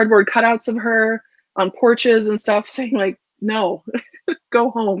 There's cardboard cutouts of her on porches and stuff saying like, no, go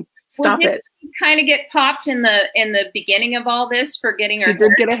home, stop it. Kind of get popped in the beginning of all this for getting her. She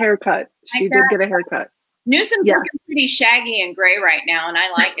did get a haircut. She did get a haircut. Newsom's looking pretty shaggy and gray right now, and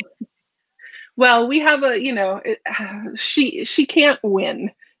I like it. Well, we have she can't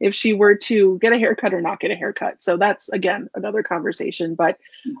win if she were to get a haircut or not get a haircut. So that's, again, another conversation. But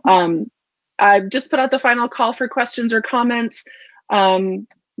I've just put out the final call for questions or comments.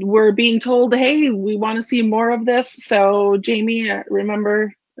 We're being told, hey, we want to see more of this. So Jaime,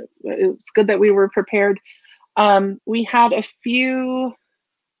 remember, it's good that we were prepared. We had a few,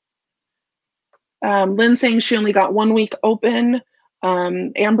 Lynn saying she only got 1 week open.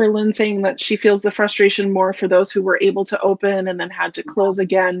 Amber Lynn saying that she feels the frustration more for those who were able to open and then had to close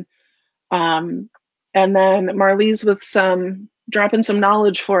again. And then Marlise with dropping some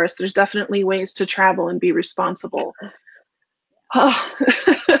knowledge for us. There's definitely ways to travel and be responsible.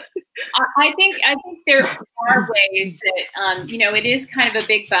 I think there are ways that, it is kind of a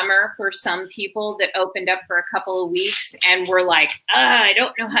big bummer for some people that opened up for a couple of weeks and were like, I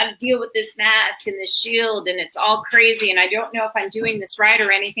don't know how to deal with this mask and this shield, and it's all crazy, and I don't know if I'm doing this right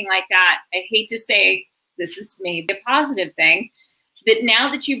or anything like that. I hate to say this is maybe a positive thing, that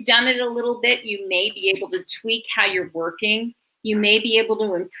now that you've done it a little bit, you may be able to tweak how you're working. You may be able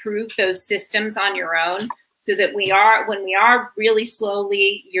to improve those systems on your own, so that when we are really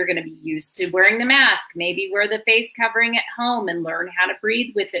slowly, you're going to be used to wearing the mask. Maybe wear the face covering at home and learn how to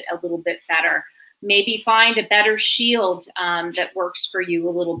breathe with it a little bit better. Maybe find a better shield that works for you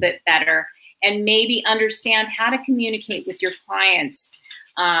a little bit better, and maybe understand how to communicate with your clients,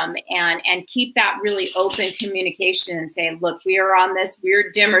 and keep that really open communication and say, look, we are on this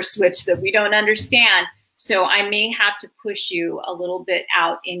weird dimmer switch that we don't understand. So I may have to push you a little bit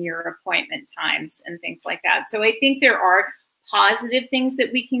out in your appointment times and things like that. So I think there are positive things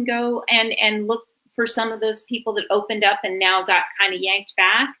that we can go and look for some of those people that opened up and now got kind of yanked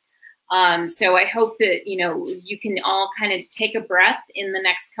back. So I hope that, you can all kind of take a breath in the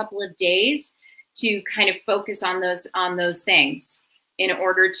next couple of days to kind of focus on those things in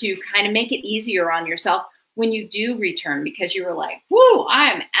order to kind of make it easier on yourself when you do return, because you were like, whoo,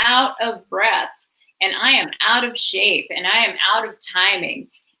 I'm out of breath. And I am out of shape, and I am out of timing.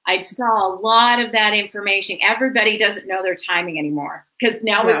 I saw a lot of that information. Everybody doesn't know their timing anymore, because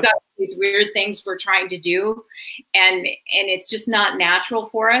now we've got these weird things we're trying to do, and it's just not natural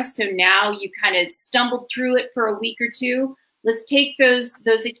for us. So now you kind of stumbled through it for a week or two. Let's take those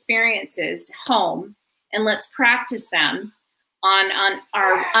experiences home and let's practice them on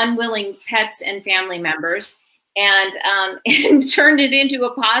our unwilling pets and family members, and turn it into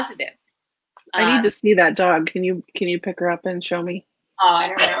a positive. I need to see that dog. Can you pick her up and show me? Oh, I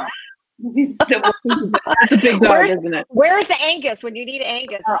don't know. It's a big dog, isn't it? Where's Angus when you need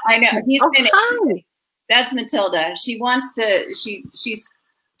Angus? Oh, I know. That's Matilda. She wants to. She's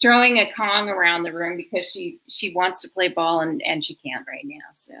throwing a Kong around the room because she wants to play ball and she can't right now.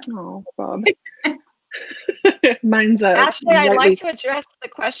 So. Oh, Bob. Mine's actually, I'd like to address the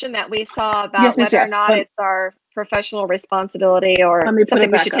question that we saw about whether or not it's our professional responsibility or something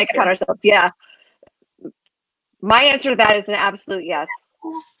we should take upon ourselves. Yeah. My answer to that is an absolute yes.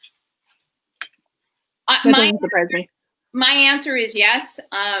 That doesn't surprise me. My answer is yes.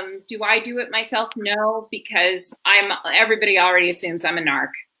 Do I do it myself? No, because everybody already assumes I'm a narc,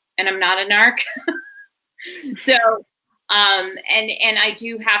 and I'm not a narc. So, and I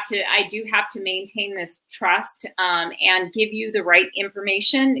do have to maintain this trust, and give you the right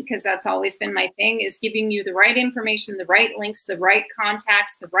information, because that's always been my thing, is giving you the right information, the right links, the right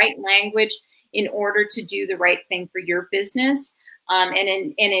contacts, the right language in order to do the right thing for your business.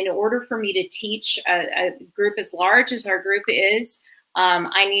 And in order for me to teach a group as large as our group is,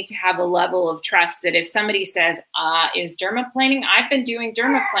 I need to have a level of trust that if somebody says, is dermaplaning? I've been doing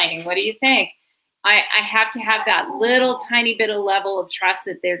dermaplaning. What do you think? I have to have that little tiny bit of level of trust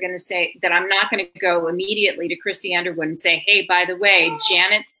that they're going to say, that I'm not going to go immediately to Christy Underwood and say, hey, by the way,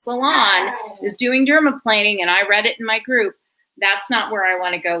 Janet's salon is doing dermaplaning and I read it in my group. That's not where I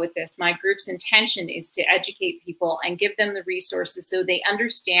want to go with this. My group's intention is to educate people and give them the resources so they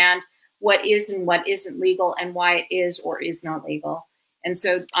understand what is and what isn't legal and why it is or is not legal. And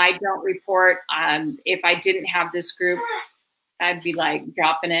so I don't report. If I didn't have this group, I'd be like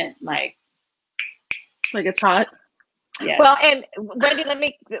dropping it like it's hot. Yes. Well, and Wendy,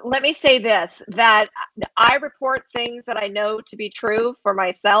 let me say this, that I report things that I know to be true for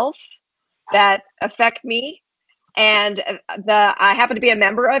myself that affect me. And I happen to be a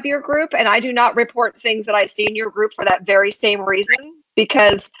member of your group, and I do not report things that I see in your group for that very same reason,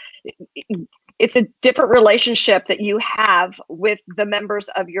 because it's a different relationship that you have with the members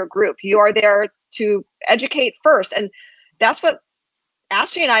of your group. You are there to educate first. And that's what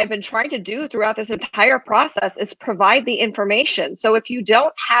Ashley and I have been trying to do throughout this entire process, is provide the information. So if you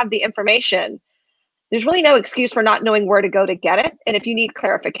don't have the information, there's really no excuse for not knowing where to go to get it. And if you need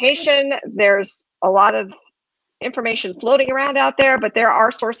clarification, there's a lot of information floating around out there, but there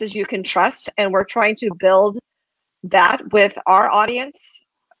are sources you can trust. And we're trying to build that with our audience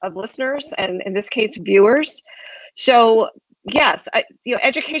of listeners, and in this case, viewers. So yes,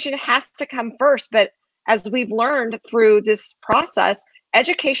 education has to come first. But as we've learned through this process,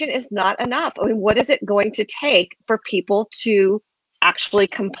 education is not enough. I mean, what is it going to take for people to actually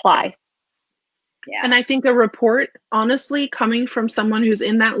comply? Yeah. And I think a report, honestly, coming from someone who's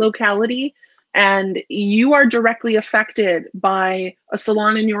in that locality, and you are directly affected by a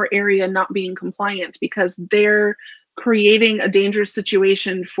salon in your area not being compliant because they're creating a dangerous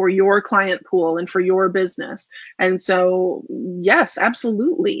situation for your client pool and for your business. And so, yes,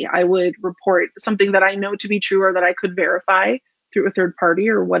 absolutely, I would report something that I know to be true or that I could verify through a third party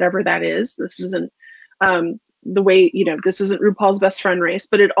or whatever that is. This isn't the way, this isn't RuPaul's Best Friend race,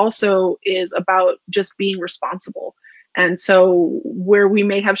 but it also is about just being responsible. And so where we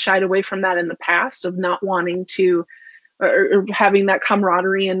may have shied away from that in the past, of not wanting to, or having that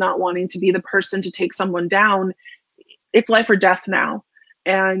camaraderie and not wanting to be the person to take someone down, it's life or death now.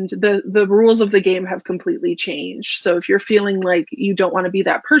 And the rules of the game have completely changed. So if you're feeling like you don't want to be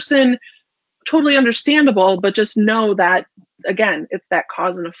that person, totally understandable, but just know that, again, it's that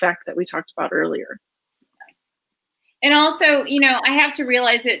cause and effect that we talked about earlier. And also, I have to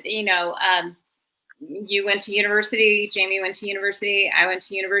realize that, you went to university, Jaime went to university, I went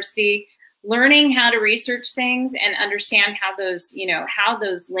to university. Learning how to research things and understand how those, how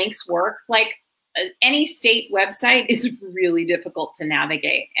those links work, like any state website, is really difficult to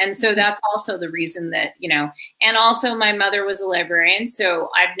navigate. And so that's also the reason that, and also my mother was a librarian, so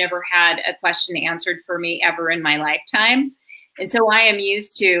I've never had a question answered for me ever in my lifetime. And so I am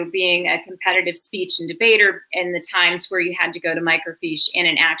used to being a competitive speech and debater in the times where you had to go to microfiche in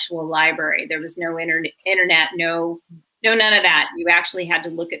an actual library. There was no internet, no, none of that. You actually had to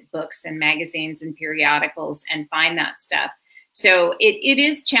look at books and magazines and periodicals and find that stuff. So it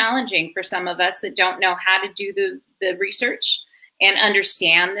is challenging for some of us that don't know how to do the research and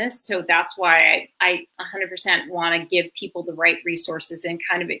understand this. So that's why I 100% want to give people the right resources and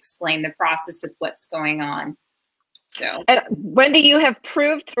kind of explain the process of what's going on. So, and Wendy, you have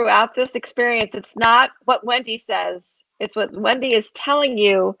proved throughout this experience, it's not what Wendy says, it's what Wendy is telling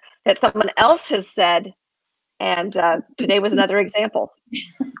you that someone else has said. And today was another example.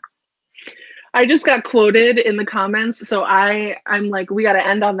 I just got quoted in the comments, so I'm like, we got to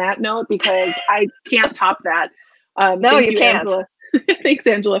end on that note because I can't top that. No, you can't. Angela. Thanks,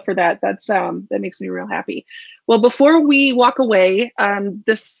 Angela, for that. That makes me real happy. Well, before we walk away,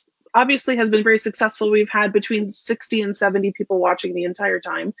 this obviously has been very successful. We've had between 60 and 70 people watching the entire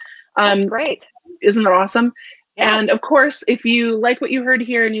time. That's great. Isn't that awesome? Yes. And of course, if you like what you heard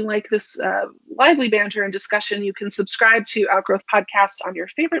here and you like this lively banter and discussion, you can subscribe to Outgrowth Podcast on your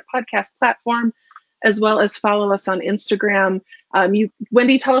favorite podcast platform, as well as follow us on Instagram.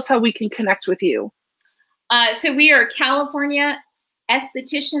 Wendy, tell us how we can connect with you. So we are California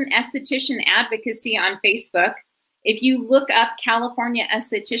Esthetician Advocacy on Facebook. If you look up California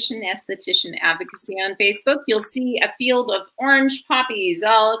Esthetician Advocacy on Facebook, you'll see a field of orange poppies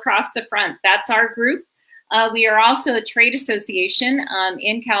all across the front. That's our group. We are also a trade association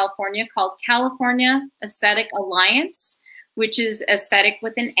in California called California Aesthetic Alliance, which is aesthetic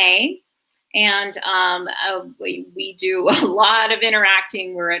with an A. And we do a lot of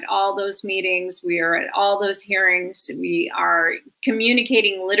interacting. We're at all those meetings. We are at all those hearings. We are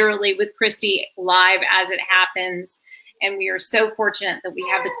communicating literally with Christy live as it happens. And we are so fortunate that we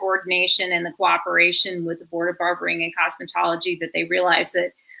have the coordination and the cooperation with the Board of Barbering and Cosmetology, that they realize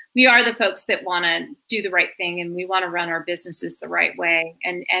that we are the folks that want to do the right thing, and we want to run our businesses the right way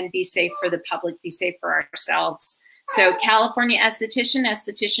and be safe for the public, be safe for ourselves. So California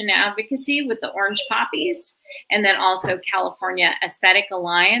Esthetician Advocacy with the orange poppies, and then also California Aesthetic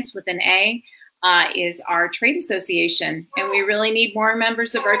Alliance with an A is our trade association. And we really need more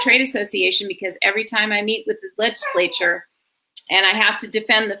members of our trade association, because every time I meet with the legislature and I have to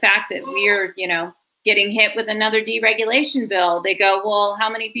defend the fact that we are, getting hit with another deregulation bill, they go, well, how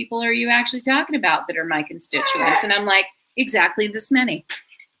many people are you actually talking about that are my constituents? And I'm like, exactly this many.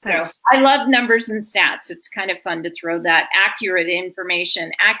 So Nice. I love numbers and stats. It's kind of fun to throw that accurate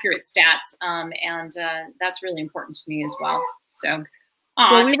information, accurate stats, and that's really important to me as well. So,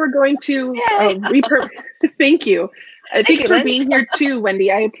 well, we were going to thank you. Thanks for being here too,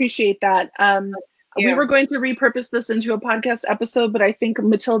 Wendy. I appreciate that. We were going to repurpose this into a podcast episode, but I think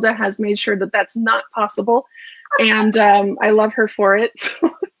Matilda has made sure that that's not possible. And I love her for it. So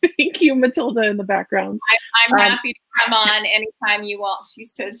thank you, Matilda, in the background. I'm happy to come on anytime you want. She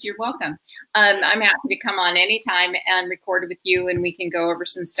says you're welcome. I'm happy to come on anytime and record with you, and we can go over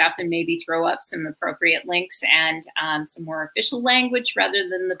some stuff and maybe throw up some appropriate links and some more official language rather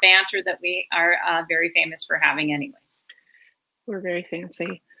than the banter that we are very famous for having anyways. We're very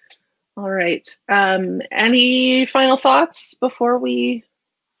fancy. All right. Any final thoughts before we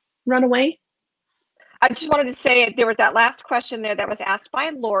run away? I just wanted to say there was that last question there that was asked by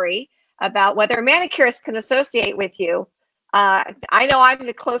Lori about whether manicurists can associate with you. I know I'm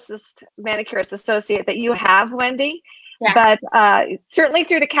the closest manicurist associate that you have, Wendy, but certainly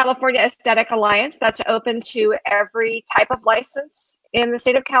through the California Aesthetic Alliance, that's open to every type of license in the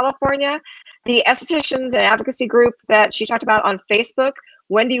state of California. The estheticians and advocacy group that she talked about on Facebook,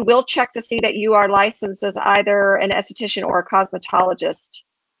 Wendy will check to see that you are licensed as either an esthetician or a cosmetologist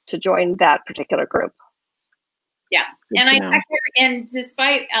to join that particular group. Yeah. And I checked her, and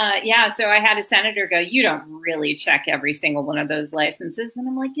despite, so I had a senator go, you don't really check every single one of those licenses. And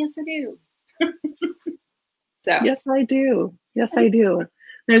I'm like, yes, I do. So. Yes, I do. Yes, I do.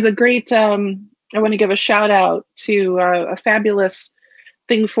 There's a great, I want to give a shout out to a fabulous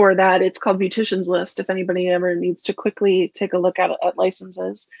thing for that. It's called Beautician's List. If anybody ever needs to quickly take a look at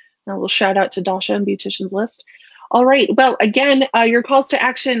licenses, we'll shout out to Dasha and Beautician's List. All right. Well, again, your calls to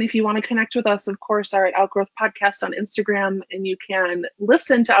action, if you want to connect with us, of course, are at Outgrowth Podcast on Instagram, and you can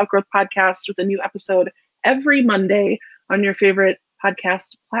listen to Outgrowth Podcast with a new episode every Monday on your favorite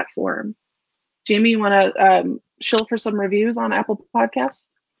podcast platform. Jaime, you want to shill for some reviews on Apple Podcasts?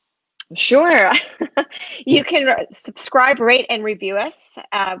 Sure. You can subscribe, rate, and review us.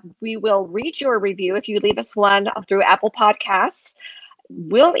 We will read your review if you leave us one through Apple Podcasts.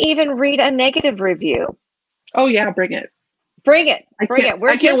 We'll even read a negative review. Oh yeah, bring it. Bring it. Bring it.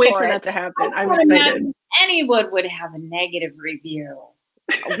 I can't wait for that to happen. I'm excited. Anyone would have a negative review.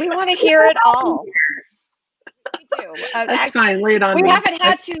 We want to hear it all. We do. That's fine. Lay it on me. We haven't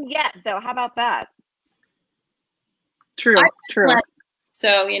had to yet, though. How about that? True. True.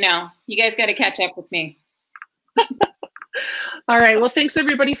 So, you guys got to catch up with me. All right. Well, thanks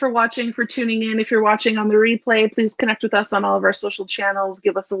everybody for watching, for tuning in. If you're watching on the replay, please connect with us on all of our social channels.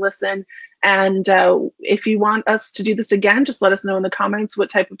 Give us a listen. And if you want us to do this again, just let us know in the comments what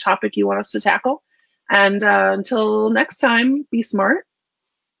type of topic you want us to tackle. And until next time, be smart.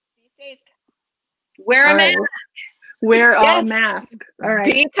 Be safe. Wear a mask. Wear a mask. All right.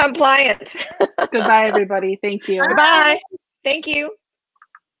 Be compliant. Goodbye, everybody. Thank you. Goodbye. Thank you.